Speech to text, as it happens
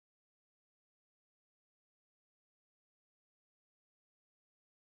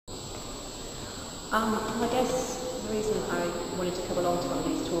I guess the reason I wanted to come along to one of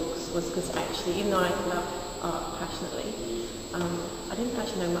these talks was because actually, even though I love art passionately, I didn't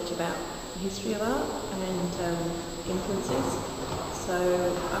actually know much about the history of art and influences, so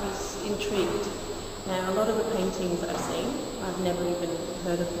I was intrigued. Now, a lot of the paintings that I've seen, I've never even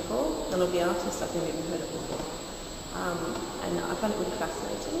heard of before. A lot of the artists I've never even heard of before. And I find it really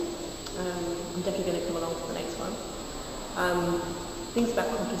fascinating. I'm definitely going to come along to the next one. Things about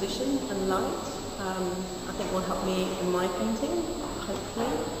composition and light, I think will help me in my painting, hopefully.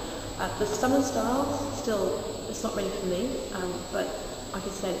 The summer styles, still, it's not really for me, but like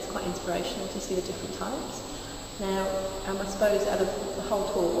I said, it's quite inspirational to see the different types. Now, I suppose out of the whole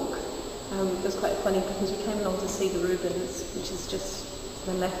talk, it was quite funny because we came along to see the Rubens, which is just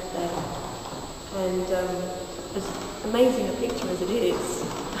to the left there. And as amazing a picture as it is,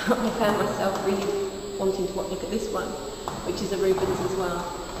 I found myself really wanting to look at this one, which is a Rubens as well.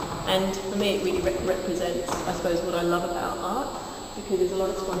 And for me it really represents, I suppose, what I love about art, because there's a lot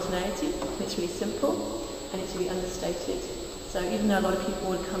of spontaneity, and it's really simple, and it's really understated. So even though a lot of people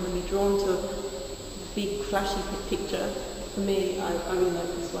would come and be drawn to a big flashy picture, for me, I really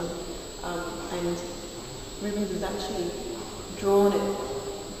like this one. And Rubens has actually drawn it,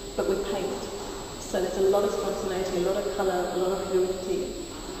 but with paint. So there's a lot of spontaneity, a lot of colour, a lot of fluidity.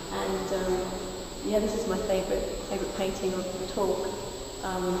 And yeah, this is my favourite painting of the talk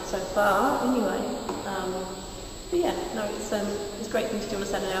so far, anyway. But yeah, no, it's a great thing to do on a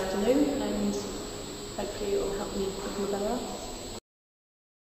Saturday afternoon, and hopefully it will help me become a better artist.